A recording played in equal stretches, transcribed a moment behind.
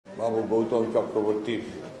বাবু গৌতম চক্রবর্তীর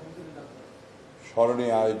স্মরণে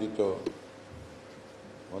আয়োজিত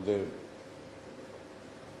আমাদের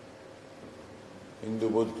হিন্দু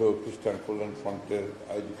বৌদ্ধ খ্রিস্টান কল্যাণ ফ্রন্টের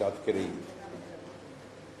আয়োজিত আজকের এই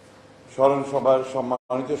স্মরণ সভার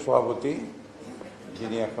সম্মানিত সভাপতি,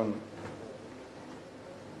 যিনি এখন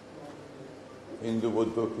হিন্দু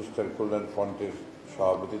বৌদ্ধ খ্রিস্টান কল্যাণ ফ্রন্টের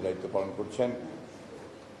সভাপতি দায়িত্ব পালন করছেন,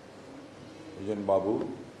 একজন বাবু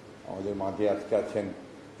আমাদের মাঝে আজকে আছেন।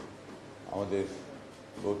 আমাদের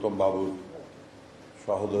গৌতম বাবুর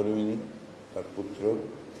সহধর্মিণী, তার পুত্র,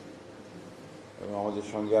 এবং আমাদের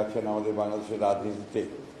সঙ্গে আছেন আমাদের বাংলাদেশের রাজনীতিতে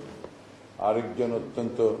আরেকজন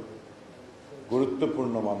অত্যন্ত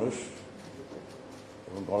গুরুত্বপূর্ণ মানুষ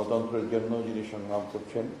এবং গণতন্ত্রের জন্য যিনি সংগ্রাম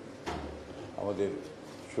করছেন, আমাদের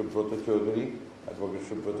সুব্রত চৌধুরী, অ্যাডভোকেট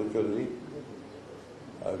সুব্রত চৌধুরী।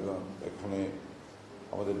 এবং এখানে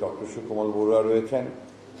আমাদের ডক্টর সুকমল বড়ুয়া রয়েছেন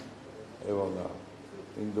এবং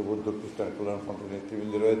হিন্দু বৌদ্ধ খ্রিস্টান কল্যাণ ফ্রন্টের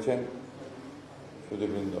নেতৃবৃন্দ রয়েছেন,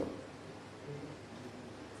 সুধীবৃন্দ।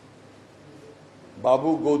 বাবু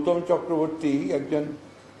গৌতম চক্রবর্তী একজন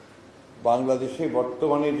বাংলাদেশে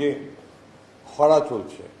বর্তমানে যে খরা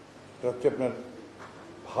চলছে, এটা হচ্ছে আপনার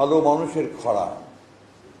ভালো মানুষের খরা।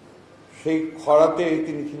 সেই খরাতে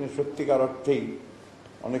তিনি ছিলেন সত্যিকার অর্থেই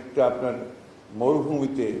অনেকটা আপনার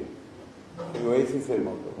মরুভূমিতে ওয়েসিসের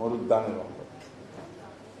মতো, মরুদ্যানের মতো।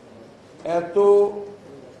 এত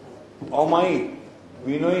অমায়িক,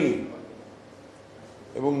 বিনয়ী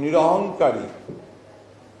এবং নিরহংকারী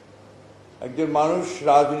একজন মানুষ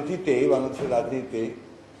রাজনীতিতে, বাংলাদেশের রাজনীতিতে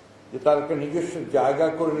যে তার একটা নিজস্ব জায়গা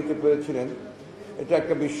করে নিতে পেরেছিলেন, এটা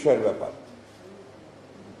একটা বিস্ময়ের ব্যাপার।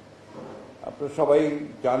 আপনারা সবাই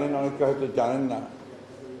জানেন, অনেকে হয়তো জানেন না,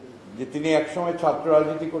 যে তিনি একসময় ছাত্র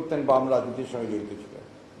রাজনীতি করতেন, বাম রাজনীতির সঙ্গে জড়িত ছিলেন।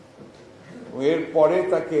 এরপরে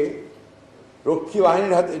তাকে রক্ষী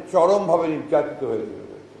বাহিনীর হাতে চরমভাবে নির্যাতিত হয়েছিল।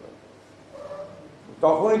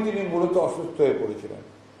 তখনই তিনি মূলত অসুস্থ হয়ে পড়েছিলেন।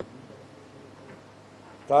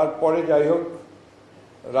 তারপরে যাই হোক,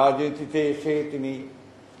 রাজনীতিতে এসে তিনি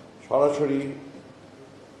সরাসরি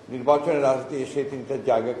নির্বাচনের রাজনীতি এসে তিনি তার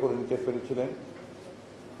জায়গা করে নিতে পেরেছিলেন।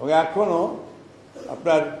 এবং এখনো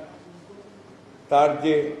আপনার তার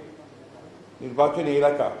যে নির্বাচনী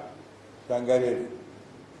এলাকা টাঙ্গাইলের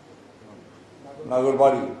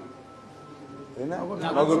নগরবাড়ি, তাই না,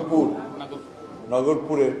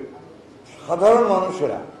 নগরপুরের সাধারণ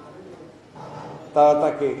মানুষেরা তারা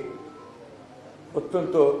তাকে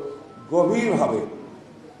অত্যন্ত গভীরভাবে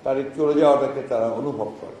তার এই চলে যাওয়াটাকে তারা অনুভব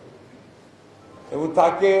করে এবং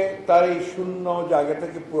তাকে তার এই শূন্য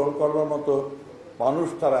জায়গাটাকে পূরণ করবার মতো মানুষ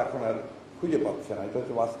তারা এখন আর খুঁজে পাচ্ছে না। এটা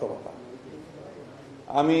হচ্ছে বাস্তবতা।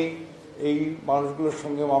 আমি এই মানুষগুলোর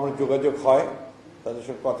সঙ্গে আমার যোগাযোগ হয়, তাদের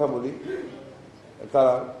সঙ্গে কথা বলি,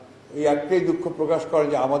 তারা এই একটাই দুঃখ প্রকাশ করেন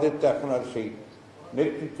যে আমাদের তো এখন আর সেই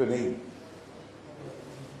নেতৃত্ব নেই।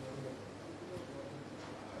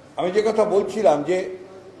 আমি যে কথা বলছিলাম যে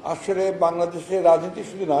আসলে বাংলাদেশের রাজনীতি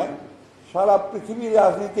শুধু নয়, সারা পৃথিবীর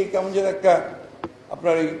রাজনীতি কেমন যেন একটা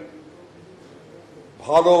আপনার এই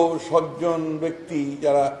ভালো সজ্জন ব্যক্তি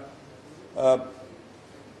যারা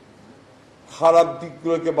খারাপ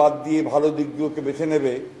দিকগুলোকে বাদ দিয়ে ভালো দিকগুলোকে বেছে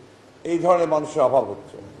নেবে, এই ধরনের মানুষের অভাব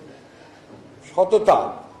হচ্ছে। সততা,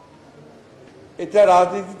 এটা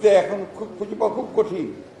রাজনীতিতে এখন খুব খুঁজে পাওয়া খুব কঠিন।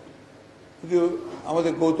 কিন্তু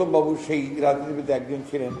আমাদের গৌতম বাবু সেই রাজনীতিবিদ একজন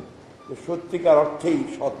ছিলেন, সত্যিকার অর্থেই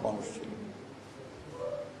সৎ মানুষ ছিলেন।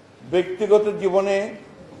 ব্যক্তিগত জীবনে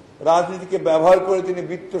রাজনীতিকে ব্যবহার করে তিনি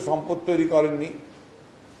বিত্ত সম্পদ তৈরি করেননি।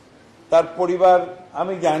 তার পরিবার,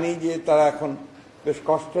 আমি জানি যে তারা এখন বেশ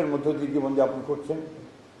কষ্টের মধ্য দিয়ে জীবনযাপন করছেন।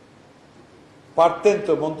 পারতেন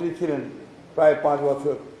তো, মন্ত্রী ছিলেন প্রায় 5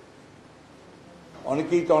 বছর,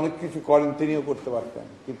 অনেকেই তো অনেক কিছু করেন, তিনিও করতে পারতেন,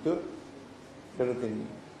 কিন্তু সেটা তিনি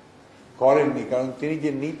করেননি। কারণ তিনি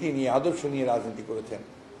যে নীতি নিয়ে, আদর্শ নিয়ে রাজনীতি করেছেন,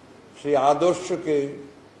 সেই আদর্শকে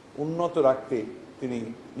উন্নত রাখতে তিনি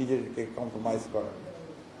নিজেকে কম্প্রোমাইজ করেন।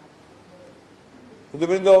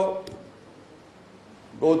 সুধীবৃন্দ,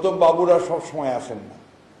 গৌতম বাবুরা সব সময় আসেন না।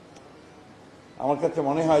 আমার কাছে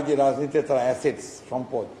মনে হয় যে রাজনীতিতে তারা অ্যাসেটস,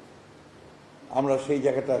 সম্পদ, আমরা সেই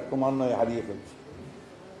জায়গাটা ক্রমান্বয়ে হারিয়ে ফেলছি।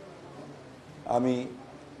 আমি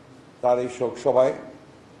তার এই শোক সভায়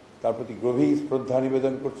তার প্রতি গভীর শ্রদ্ধা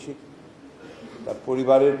নিবেদন করছি, তার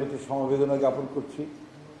পরিবারের প্রতি সমবেদনা জ্ঞাপন করছি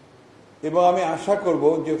এবং আমি আশা করব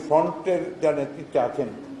যে ফ্রন্টের যারা নেতৃত্বে আছেন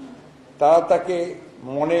তারা তাকে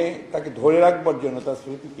তাকে ধরে রাখবার জন্য তার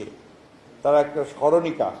স্মৃতিকে তারা একটা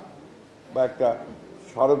স্মরণিকা বা একটা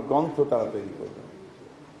স্মারক গ্রন্থ তারা তৈরি করবে।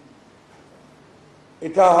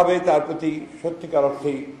 এটা হবে তার প্রতি সত্যিকার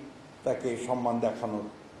অর্থেই তাকে সম্মান দেখানোর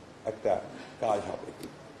একটা কাজ হবে।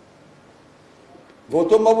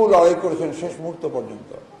 গৌতম বাবু লড়াই করেছেন শেষ মুহূর্ত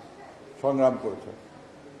পর্যন্ত। সংগ্রাম করেছেন।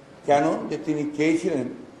 কেন? যে তিনি চেয়েছিলেন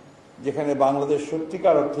যেখানে বাংলাদেশ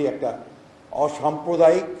সত্যিকার অর্থে একটা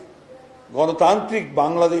অসাম্প্রদায়িক গণতান্ত্রিক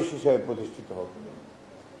বাংলাদেশ হিসেবে প্রতিষ্ঠিত হোক,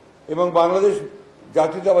 এবং বাংলাদেশ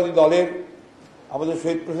জাতীয়তাবাদী দলের আমাদের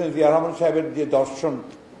শহীদ প্রেসিডেন্ট জিয়া রহমান সাহেবের যে দর্শন,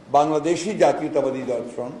 বাংলাদেশি জাতীয়তাবাদী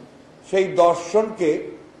দর্শন, সেই দর্শনকে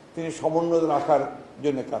তিনি সমুন্নত রাখার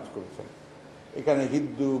জন্য কাজ করেছেন। এখানে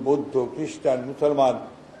হিন্দু, বৌদ্ধ, খ্রিস্টান, মুসলমান,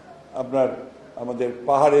 আপনার আমাদের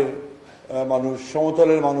পাহাড়ের মানুষ,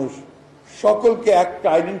 সমতলের মানুষ, সকলকে একটা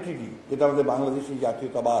আইডেন্টিটি, যেটা আমাদের বাংলাদেশি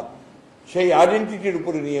জাতীয়তাবাদ, সেই আইডেন্টিটির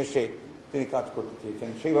উপরে নিয়ে এসে তিনি কাজ করতে চেয়েছেন।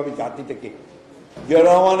 সেইভাবে জাতিটাকে, জিয়া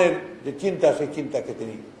রহমানের যে চিন্তা, সেই চিন্তাকে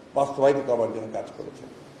তিনি বাস্তবায়িত করবার জন্য কাজ করেছেন।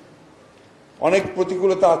 অনেক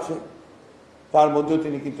প্রতিকূলতা আছে, তার মধ্যেও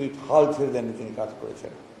তিনি কিন্তু হাল ছেড়ে দেননি, তিনি কাজ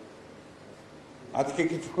করেছেন। আজকে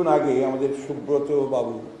কিছুক্ষণ আগে আমাদের সুব্রত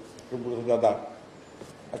দাদা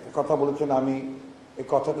একটা কথা বলেছেন, আমি এই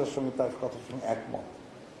কথাটার সঙ্গে, তার কথার সঙ্গে একমত।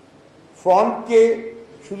 ফ্রন্টকে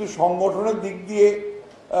শুধু সংগঠনের দিক দিয়ে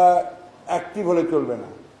অ্যাক্টিভ হলে চলবে না,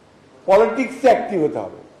 পলিটিক্সে অ্যাক্টিভ হতে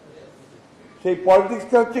হবে। সেই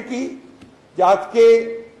পলিটিক্সটা হচ্ছে কি, যে আজকে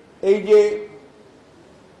এই যে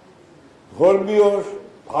ধর্মীয়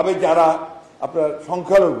ভাবে যারা আপনার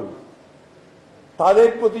সংখ্যালঘু, তাদের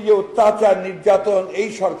প্রতি যে অত্যাচার, নির্যাতন এই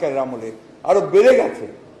সরকারের আমলে আরো বেড়ে গেছে,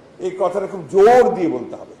 এই কথাটা খুব জোর দিয়ে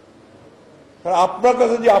বলতে হবে। কারণ আপনার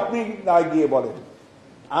কথা যে আপনি না গিয়ে বলেন,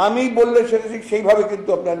 আমি বললে সেটা ঠিক সেইভাবে কিন্তু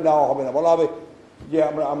আপনার নেওয়া হবে না, বলা হবে যে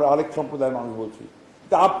আমরা আরেক সম্প্রদায়ের মানুষ বলছি।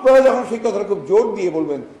 তা আপনারা যখন সেই কথাটা খুব জোর দিয়ে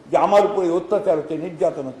বলবেন যে আমার উপরে অত্যাচার হচ্ছে,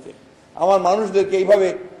 নির্যাতন হচ্ছে, আমার মানুষদেরকে এইভাবে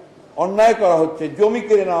অন্যায় করা হচ্ছে, জমি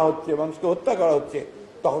কেড়ে নেওয়া হচ্ছে, মানুষকে হত্যা করা হচ্ছে,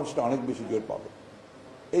 তখন সেটা অনেক বেশি জোর পাবে।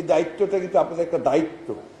 এই দায়িত্বটা কিন্তু আপনাদের একটা দায়িত্ব।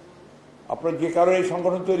 আপনারা যে কারণে এই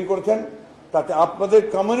সংগঠন তৈরি করেছেন, তাতে আপনাদের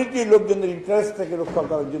কমিউনিটির লোকজনের ইন্টারেস্টটাকে রক্ষা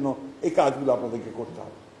করার জন্য এই কাজগুলো আপনাদেরকে করতে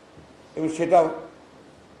হবে, এবং সেটা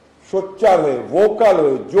সোচ্চার হয়ে, ভোকাল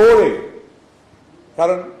হয়ে, জোরে।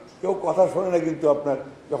 কারণ কেউ কথা শোনে না কিন্তু আপনার,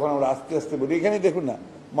 যখন আমরা আস্তে আস্তে বলি। এখানে দেখুন না,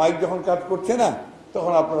 মাইক যখন কাজ করছে না,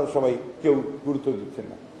 তখন আপনারা সবাই কেউ গুরুত্ব দিচ্ছেন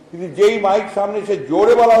না, কিন্তু যেই মাইক সামনে এসে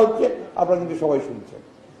জোরে বলা হচ্ছে, আপনারা কিন্তু সবাই শুনছেন।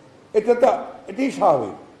 এটাই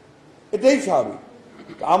স্বাভাবিক, এটাই স্বাভাবিক।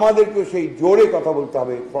 আমাদেরকে সেই জোরে কথা বলতে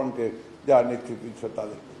হবে ফ্রন্টের যারা নেতৃত্ব দিচ্ছে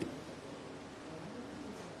তাদের।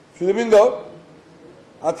 সুধীবৃন্দ,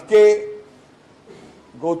 আজকে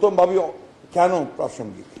গৌতম বাবু কেন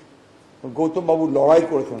প্রাসঙ্গিক? গৌতম বাবু লড়াই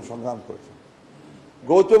করেছেন, সংগ্রাম করেছেন।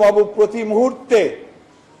 গৌতম বাবু প্রতি মুহূর্তে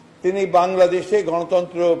তিনি বাংলাদেশে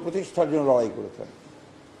গণতন্ত্র প্রতিষ্ঠার জন্য লড়াই করেছেন।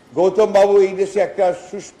 গৌতম বাবু এই দেশে একটা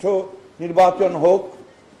সুষ্ঠু নির্বাচন হোক,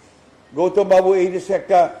 গৌতম বাবু এই দেশে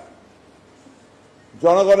একটা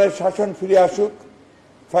জনগণের শাসন ফিরে আসুক,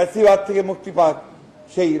 ফ্যাসিবাদ থেকে মুক্তি পাক,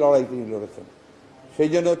 সেই লড়াই তিনি লড়েছেন। সেই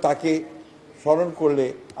জন্য তাকে স্মরণ করলে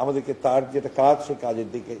আমাদেরকে তার যেটা কাজ, সে কাজের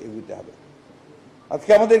দিকে এগোতে হবে।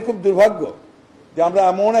 আজকে আমাদের খুব দুর্ভাগ্য যে আমরা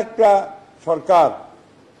এমন একটা সরকার,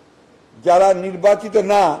 যারা নির্বাচিত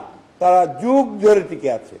না, তারা যুগ ধরে টিকে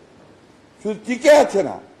আছে। শুধু টিকে আছে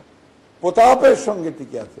না, প্রতাপের সঙ্গে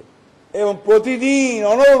টিকে আছে, এবং প্রতিদিন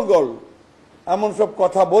অনর্গল এমন সব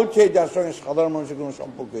কথা বলছে যার সঙ্গে সাধারণ মানুষের কোনো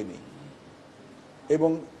সম্পর্কই নেই, এবং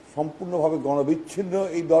সম্পূর্ণভাবে গণবিচ্ছিন্ন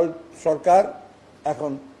এই দল সরকার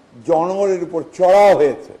এখন জনগণের উপর চড়াও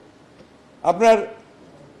হয়েছে। আপনার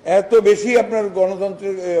এত বেশি আপনার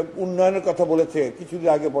গণতন্ত্রের উন্নয়নের কথা বলেছে, কিছুদিন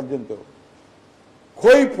আগে পর্যন্ত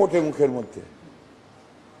খই ফোটে মুখের মধ্যে,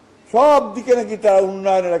 সব দিকে নাকি তারা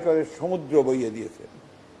উন্নয়নের একেবারে সমুদ্র বইয়ে দিয়েছে।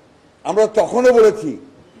 আমরা তখনও বলেছি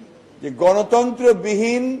যে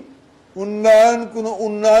গণতন্ত্রবিহীন উন্নয়ন কোনো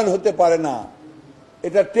উন্নয়ন হতে পারে না,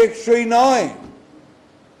 এটা টেকসই নয়,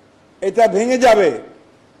 এটা ভেঙে যাবে।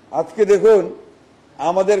 আজকে দেখুন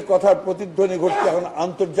আমাদের কথার প্রতিধ্বনি ঘটছে এখন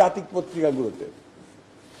আন্তর্জাতিক পত্রিকাগুলোতে।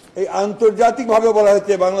 এই আন্তর্জাতিকভাবে বলা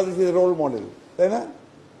হচ্ছে বাংলাদেশের রোল মডেল, তাই না?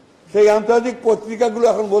 সেই আন্তর্জাতিক পত্রিকাগুলো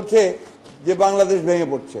এখন বলছে যে বাংলাদেশ ভেঙে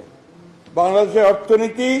পড়ছে, বাংলাদেশের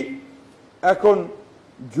অর্থনীতি এখন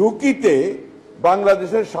ঝুঁকিতে,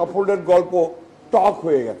 বাংলাদেশের সাফল্যের গল্প টক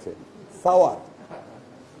হয়ে গেছে, সাওয়ার।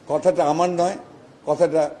 কথাটা আমার নয়,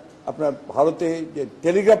 কথাটা আপনার ভারতে যে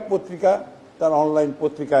টেলিগ্রাফ পত্রিকা, তার অনলাইন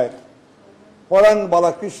পত্রিকায় পরাণ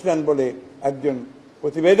বালাকৃষ্ণন বলে একজন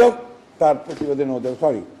প্রতিবেদক, তার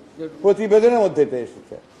প্রতিবেদনের মধ্যে এটা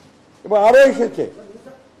এসেছে। এবং আরো এসেছে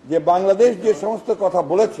যে বাংলাদেশ যে সমস্ত কথা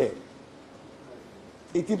বলেছে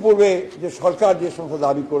ইতিপূর্বে, যে সরকার যে সমস্ত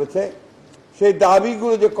দাবি করেছে, সেই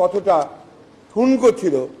দাবিগুলো যে কতটা ঠুনকো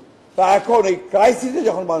ছিল, তা এখন এই ক্রাইসিসে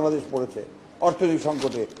যখন বাংলাদেশ পড়েছে, অর্থনৈতিক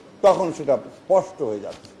সংকটে, তখন সেটা স্পষ্ট হয়ে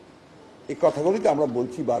যাচ্ছে। এই কথাগুলিতে আমরা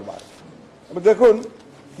বলছি বারবার। দেখুন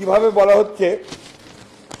কিভাবে বলা হচ্ছে,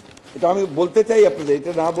 এটা আমি বলতে চাই আপনাদের,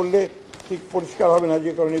 এটা না বললে ঠিক পরিষ্কার হবে না,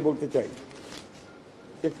 যে কারণে বলতে চাই,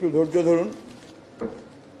 একটু ধৈর্য ধরুন।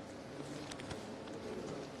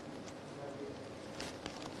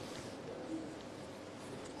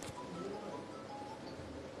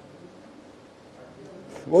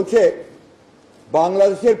 বলছে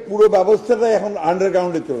বাংলাদেশের পুরো ব্যবস্থাটা এখন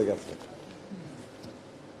আন্ডারগ্রাউন্ডে চলে গেছে,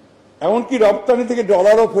 এমনকি রপ্তানি থেকে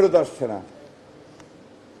ডলারও ফেরত আসছে না।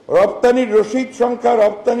 রপ্তানির রসিদ সংখ্যা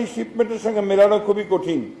রপ্তানি শিপমেন্টের সঙ্গে মেলানো খুবই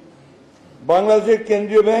কঠিন। বাংলাদেশের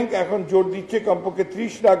কেন্দ্রীয় ব্যাংক এখন জোর দিচ্ছে কমপক্ষে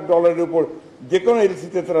 30 লাখ ডলারের উপর যে কোনো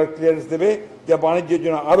এলসিতে তারা ক্লিয়ারেন্স দেবে, যা বাণিজ্যের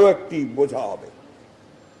জন্য আরো একটি বোঝা হবে।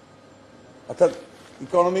 অর্থাৎ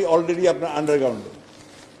ইকোনমি অলরেডি আপনার আন্ডারগ্রাউন্ডে।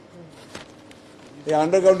 এই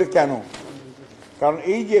আন্ডারগ্রাউন্ডে কেন? কারণ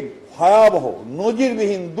এই যে ভয়াবহ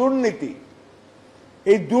নজিরবিহীন দুর্নীতি,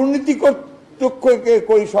 এই দুর্নীতি কর্তৃপক্ষকে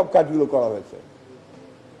করে সব কাজগুলো করা হয়েছে।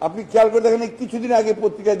 আপনি খেয়াল করে দেখেন, কিছুদিন আগে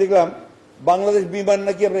পত্রিকায় দেখলাম বাংলাদেশ বিমান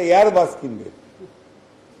নাকি আপনার এয়ারবাস কিনবে,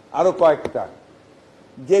 আরো কয়েকটা,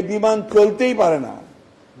 যে বিমান চলতেই পারে না,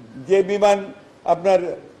 যে বিমান আপনার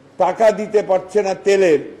টাকা দিতে পারছে না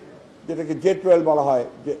তেলের, যেটাকে জেট ওয়েল বলা হয়,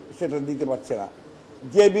 যে সেটা দিতে পারছে না,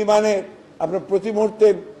 যে বিমানে আপনার প্রতি মুহূর্তে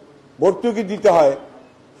ভর্তুকি দিতে হয়,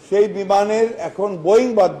 সেই বিমানের এখন বোয়িং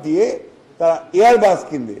বাদ দিয়ে তারা এয়ারবাস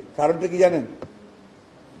কিনবে। কারণটা কি জানেন?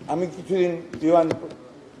 আমি কিছুদিন বিমান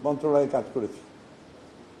মন্ত্রণালয়ে কাজ করেছি।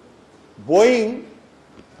 বোয়িং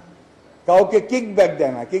কাউকে কিকব্যাক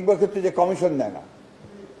দেয় না, কিকব্যাক হচ্ছে যে কমিশন দেয় না,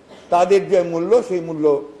 তাদের যে মূল্য সেই মূল্য,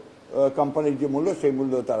 কোম্পানির যে মূল্য সেই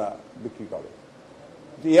মূল্য তারা বিক্রি করে।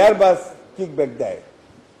 এয়ারবাস কিকব্যাক দেয়,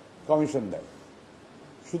 কমিশন দেয়।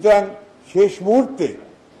 সুতরাং শেষ মুহূর্তে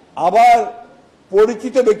আবার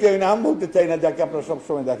পরিচিত ব্যক্তি, আমি নাম বলতে চাই না, যাকে আপনারা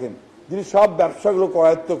সবসময় দেখেন, যিনি সব ব্যবসাগুলো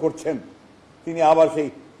করায়ত্ত করছেন, তিনি আবার সেই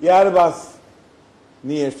এয়ারবাস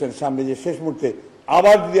নিয়ে এসছেন সামনে, যে শেষ মুহূর্তে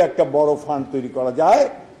আবার যদি একটা বড় ফান্ড তৈরি করা যায়,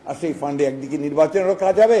 আর সেই ফান্ডে একদিকে নির্বাচনেরও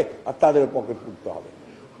কাজ হবে আর তাদেরও পকেট পুড়তে হবে।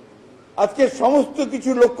 আজকে সমস্ত কিছু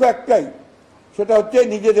লক্ষ্য একটাই, সেটা হচ্ছে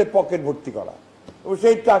নিজেদের পকেট ভর্তি করা এবং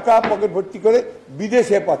সেই টাকা পকেট ভর্তি করে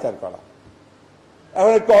বিদেশে পাচার করা।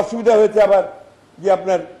 এখন একটু অসুবিধা হয়েছে আবার, যে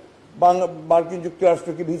আপনার মার্কিন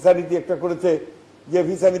যুক্তরাষ্ট্র কি ভিসা নীতি একটা করেছে, যে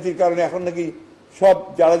ভিসা নীতির কারণে এখন নাকি সব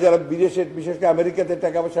যারা যারা বিদেশে, বিশেষ করে আমেরিকাতে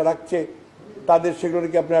টাকা পয়সা রাখছে, তাদের সেগুলো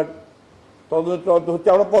নাকি আপনার তদন্ত হচ্ছে।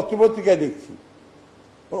 আমরা পত্রপত্রিকায় দেখছি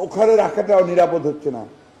ওখানে রাখাটাও নিরাপদ হচ্ছে না।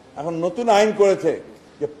 এখন নতুন আইন করেছে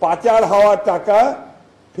যে পাচার হওয়া টাকা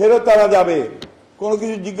ফেরত আনা যাবে, কোনো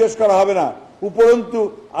কিছু জিজ্ঞেস করা হবে না, উপরন্তু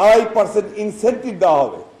 2.5% ইনসেন্টিভ দেওয়া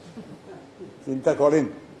হবে। চিন্তা করেন,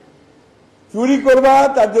 চুরি করবা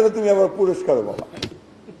তার জন্য তুমি আবার পুরস্কারও পাবা।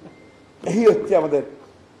 এই হচ্ছে আমাদের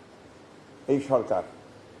এই সরকার।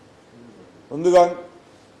 বন্ধুগণ,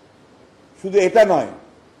 শুধু এটা নয়,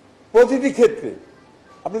 প্রতিটি ক্ষেত্রে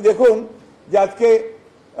আপনি দেখুন যে আজকে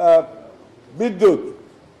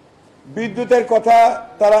বিদ্যুতের কথা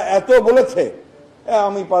তারা এত বলেছে,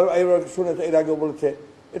 আমি শুনেছি এর আগেও বলেছে,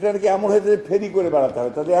 এটা নাকি এমন হয়েছে ফেরি করে বেড়াতে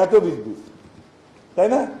হবে, তাদের এত বিদ্যুৎ, তাই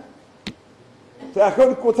না? তো এখন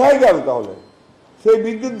কোথায় গেল তাহলে? সেই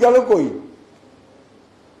বিদ্যুৎ গেল কই?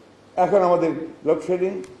 এখন আমাদের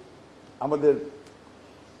লোডশেডিং, আমাদের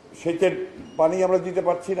সেচের পানি আমরা দিতে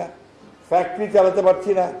পারছি না, ফ্যাক্টরি চালাতে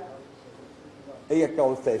পারছি না, এই একটা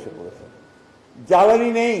অবস্থা এসে পড়েছে। জ্বালানি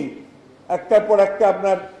নেই, একটার পর একটা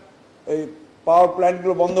আপনার এই পাওয়ার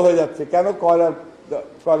প্ল্যান্টগুলো বন্ধ হয়ে যাচ্ছে। কেন?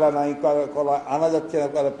 কয়লা নাই, কয়লা আনা যাচ্ছে না,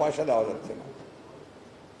 কয়লা পয়সা দেওয়া যাচ্ছে না।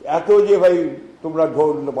 এত যে ভাই তোমরা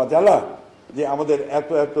ঢোল বাজালা যে আমাদের এত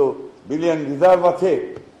এত বিলিয়ন রিজার্ভ আছে,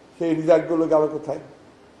 সেই রিজার্ভগুলো গেল কোথায়?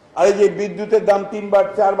 আর এই যে বিদ্যুতের দাম 3 বার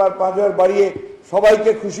 4 বার 5 বার বাড়িয়ে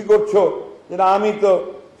সবাইকে খুশি করছো যে না আমি তো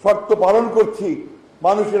শর্ত পালন করছি,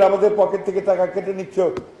 মানুষের আমাদের পকেট থেকে টাকা কেটে নিচ্ছ,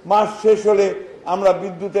 মাস শেষ হলে আমরা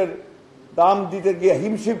বিদ্যুতের দাম দিতে গিয়ে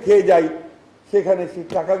হিমশিম খেয়ে যাই, সেখানে সেই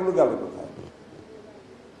টাকাগুলো গেল কোথায়?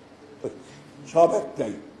 সব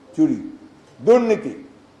একটাই, চুরি, দুর্নীতি।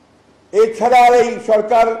 এছাড়া আর এই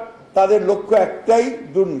সরকার তাদের লক্ষ্য একটাই,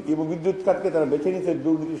 দুর্নীতি, এবং বিদ্যুৎ খাতকে তারা বেছে নিয়েছে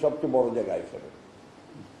দুর্নীতি সবচেয়ে বড় জায়গা হিসেবে।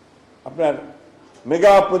 আপনার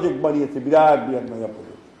মেগা প্রজেক্ট বানিয়েছে, বিরাট বিরাট মেগা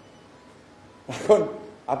প্রজেক্ট। এখন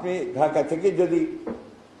আপনি ঢাকা থেকে যদি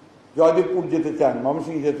জয়দেবপুর যেতে চান,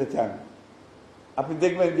 ময়মনসিংহ যেতে চান, আপনি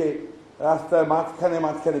দেখবেন যে রাস্তার মাঝখানে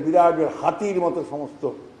মাঝখানে বিরাট বিরাট হাতির মতো সমস্ত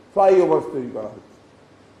ফ্লাইওভার তৈরি করা হচ্ছে,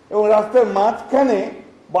 এবং রাস্তার মাঝখানে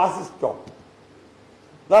বাস স্টপ,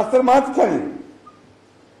 রাস্তার মাঝখানে।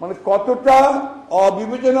 মানে কতটা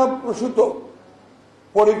অবিবেচনা প্রসূত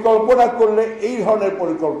পরিকল্পনা করলে এই ধরনের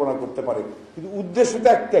পরিকল্পনা করতে পারে, কিন্তু উদ্দেশ্যটা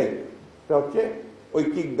একটাই, সেটা হচ্ছে ওই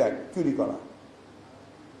কিকব্যাক, চুরি করা।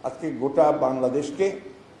 আজকে গোটা বাংলাদেশকে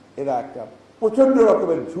এরা একটা প্রচন্ড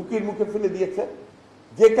রকমের ঝুঁকির মুখে ফেলে দিয়েছে।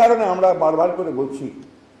 যে কারণে আমরা বারবার করে বলছি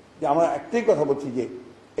যে আমরা একটাই কথা বলছি যে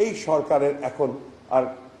এই সরকারের এখন আর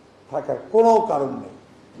থাকার কোনো কারণ নেই।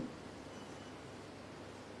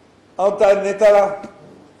 আর তার নেতারা,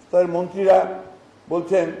 তার মন্ত্রীরা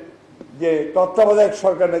বলছেন যে তত্ত্বাবধায়ক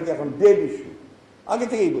সরকার নাকি এখন ডেড ইস্যু। আগে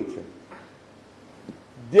থেকেই বলছেন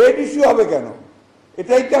ডেড ইস্যু হবে কেন,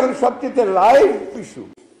 এটাই কি এখন সবচেয়ে লাইভ ইস্যু।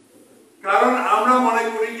 কারণ আমরা মনে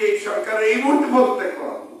করি যে এই সরকারের এই মুহূর্তে পদত্যাগ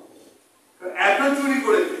করা এত চুরি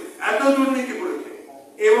করেছে, এত দুর্নীতি করেছে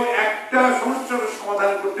এবং একটা সমস্যার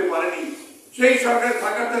সমাধান করতে পারেনি, সেই সরকার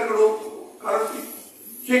থাকার তার কোনো কারণ নেই।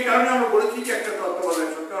 সেই কারণে আমরা বলেছি যে একটা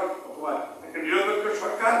তত্ত্বাবধায়ক সরকার অথবা একটা নিরপেক্ষ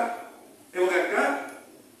সরকার এবং একটা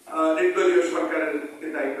নির্দলীয় সরকারের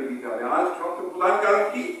দায়িত্ব দিতে হবে। আর সবচেয়ে প্রধান কারণ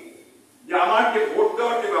কি, যে আমার যে ভোট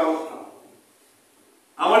দেওয়ার যে ব্যবস্থা,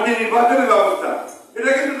 আমার যে নির্বাচনের ব্যবস্থা,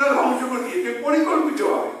 এটা কিন্তু তারা ধ্বংস করে দিয়েছে পরিকল্পিত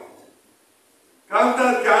হবে। কারণ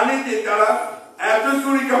তারা জানে যে তারা এত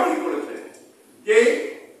চুরি চামারি করেছে যে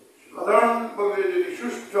সাধারণভাবে যদি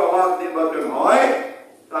সুষ্ঠু অবাধ নির্বাচন হয়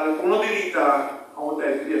তাহলে কোনোদিনই তারা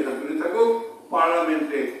ক্ষমতায় ফিরে আসা দূরে থাকুক,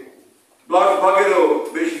 পার্লামেন্টে 10 ভাগেরও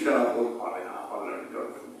বেশি তারা ভোট পাবে না পার্লামেন্টে।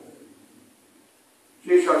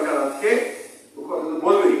 সেই সরকার আজকে কথা তো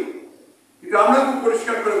বলবেই, কিন্তু আমরা খুব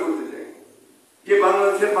পরিষ্কার করে বলতে চাই যে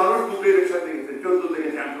বাংলাদেশের মানুষ দুটো ইলেকশন দেখেছে, 14 থেকে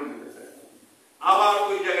 14 দেখেছে, আবার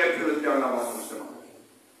ওই জায়গায় ফেরত যাওয়া না বাংলাদেশের মানুষ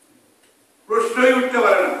প্রশ্নই উঠতে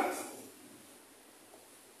পারে না।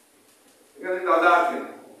 এখানে দাদা আছেন,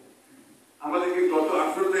 আমাদেরকে গত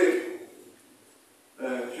 18-তে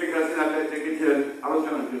শেখ হাসিনা ডেকেছিলেন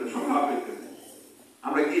আলোচনার জন্য, সভাপতির জন্য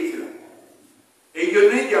আমরা গিয়েছিলাম। এই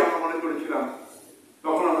জন্যই যে আমরা মনে করেছিলাম,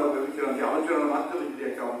 তখন আমরা ভেবেছিলাম যে আলোচনার মাধ্যমে যদি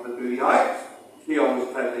একটা অবস্থা তৈরি হয়, সেই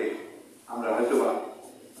অবস্থাতে আমরা হয়তোবা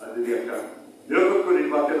যদি একটা নিরপেক্ষ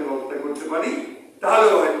নির্বাচনের ব্যবস্থা করতে পারি,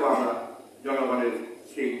 তাহলেও হয়তো আমরা জনগণের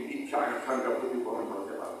সেই ইচ্ছা আকাঙ্ক্ষা প্রতিফলন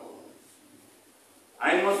করতে পারব।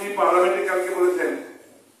 আইনমন্ত্রী পার্লামেন্টে কালকে বলেছেন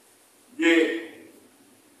যে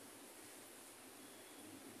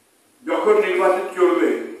যখন নির্বাচন চলবে,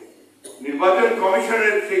 নির্বাচন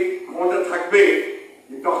কমিশনের সেই ক্ষমতা থাকবে,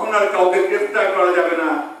 তখন আর কাউকে গ্রেফতার করা যাবে না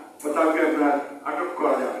বা তাকে আপনার আটক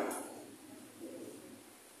করা যাবে না।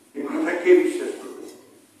 এই কথা কে বিশ্বাস করবে?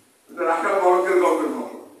 রাখাল বালকের গল্পের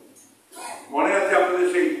মতো মনে আছে আপনাদের,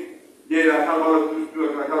 সেই যে রাখাল বালক, দুষ্ট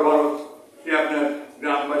রাখাল বালক, সে আপনার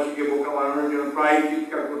গ্রামবাসীকে বোকা বানানোর জন্য প্রায়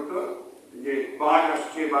চিৎকার করতো যে বাঘ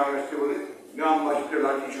আসছে, বাঘ আসছে বলে। গ্রামবাসীকে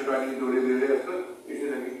লাঠি সোটা নিয়ে দৌড়ে বেড়ে আসতো, এসে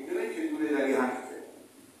দেখে কিছু নেই, সে দূরে দাঁড়িয়ে হাঁটছে।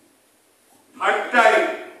 হাটটাই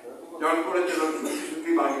যখন করেছে সত্যি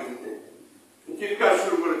সত্যি বাঘ এসেছে, চিৎকার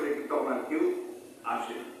শুরু করেছে, কিন্তু আপনার কেউ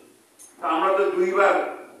আসে। আমরা তো 2 বার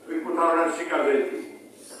ওই প্রতারণার শিকার হয়েছি।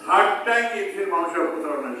 হাটটাই দেশের মানুষের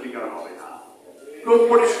প্রতারণার শিকার হবে না। খুব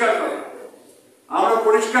পরিষ্কার কথা, আমরা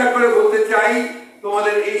পরিষ্কার করে বলতে চাই,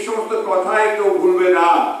 তোমাদের এই সমস্ত কথাই কেউ ভুলবে না,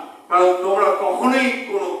 কারণ তোমরা কখনোই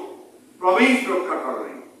কোনো প্রমিস রক্ষা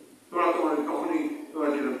করোনি। তোমরা কখনোই তোমরা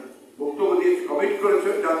যে বক্তব্য দিয়ে কমিট করেছো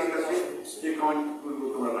জাতির কাছে, যে কমিটগুলো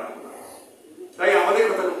তোমরা রাখো না। তাই আমাদের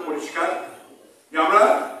কথা খুব পরিষ্কার যে আমরা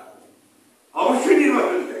অবশ্যই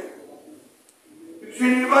নির্বাচন চাই,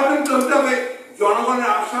 সেই নির্বাচন চলতে হবে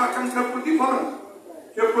জনগণের আশা আকাঙ্ক্ষার প্রতিফলন।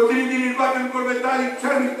 সে প্রতিনিধি নির্বাচন করবে তার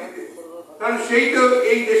ইচ্ছার ভিত্তিতে, কারণ সেই তো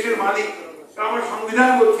এই দেশের মালিক। আমার সংবিধান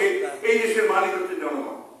বলছে এই দেশের মালিক হচ্ছে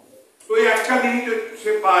জনগণ। তো এই একটা দিনই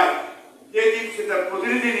সে পায়, যে দিন সে তার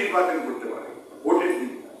প্রতিনিধি নির্বাচন করতে পারে, ভোটের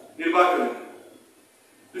দিন, নির্বাচনে।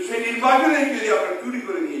 তো সেই নির্বাচনে যদি আপনার চুরি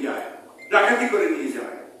করে নিয়ে যায়, ডাকাতি করে নিয়ে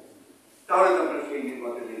যায়, তাহলে তো আপনার সেই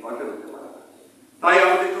নির্বাচন হতে পারে না। তাই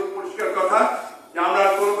আমাদের খুব পরিষ্কার কথা যে আমরা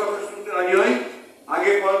কোনো কথা শুনতে রাজি নই। আগে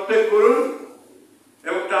পদত্যাগ করুন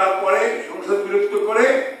এবং তারপরে সংসদ বিলুপ্ত করে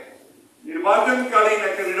নির্বাচনকালীন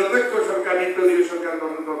একটা নিরপেক্ষ সরকার, নির্দলীয় সরকার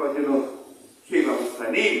গঠন করবার জন্য সেই ব্যবস্থা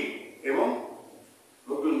নিন এবং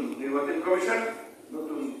নতুন নির্বাচন কমিশন,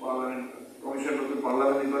 নতুন পার্লামেন্ট কমিশন, নতুন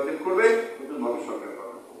পার্লামেন্ট নির্বাচন করবে, নতুন ভাবে সরকার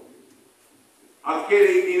গঠন করবে। আজকের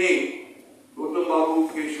এই দিনে গৌতম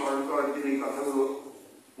বাবুকে স্মরণ করার দিনে এই কথাগুলো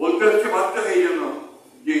বলতে হচ্ছে মাত্র এই জন্য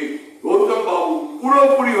যে গৌতম বাবু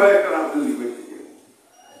পুরোপুরি হয়ে একটা রাজনৈতিক ব্যক্তি ছিলেন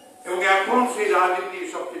এবং এখন সেই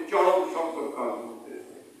রাজনীতির সবচেয়ে চরম সংকট কাল মধ্যে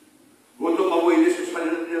গৌতম বাবু এই দেশের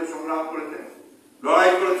স্বাধীনতার জন্য সংগ্রাম করেছেন,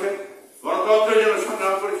 লড়াই করেছেন, গণতন্ত্রের জন্য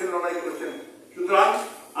সংগ্রাম করেছেন, লড়াই করেছেন। সুতরাং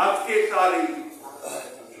আজকে তার এই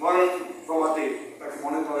স্মরণ সভাতে তাকে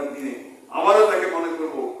মনে করার দিনে আবারও তাকে মনে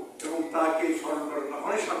করব এবং তাকে স্মরণ করা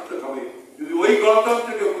তখনই সার্থক হবে যদি ওই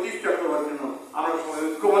গণতন্ত্রকে প্রতিষ্ঠা করবার জন্য আমরা সবাই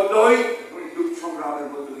ঐক্যবদ্ধ হই এবং যুগ সংগ্রামের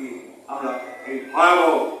মধ্য দিয়ে আমরা এই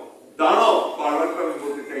ভয়াবহ দানব, বারবার আমি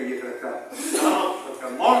বলতে চাই যে একটা দানব সরকার,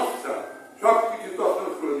 মনস্টার, সবকিছু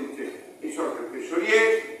তছনছ করে দিচ্ছে, এই সরকারকে সরিয়ে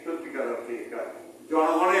সত্যিকার অর্থে একটা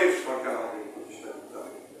জনগণের সরকার আমাদের প্রতিষ্ঠা করতে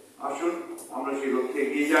হবে। আসুন আমরা সেই লক্ষ্যে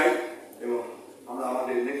এগিয়ে যাই এবং আমরা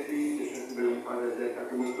আমাদের নেত্রী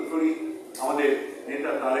তাকে মুক্ত করি, আমাদের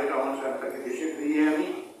নেতা তারেক রহমান সাহেব তাকে দেশে ফিরিয়ে আনি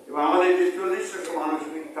এবং আমাদের যে 40,000 মানুষ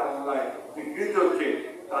মিথ্যা হামলায় বিকৃত হচ্ছে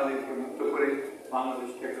তাদেরকে মুক্ত করে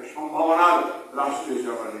বাংলাদেশকে একটা সম্ভাবনার রাষ্ট্র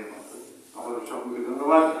হিসেবে নির্মাণ করি। আমাদের সকলকে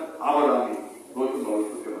ধন্যবাদ। আবার আমি নতুন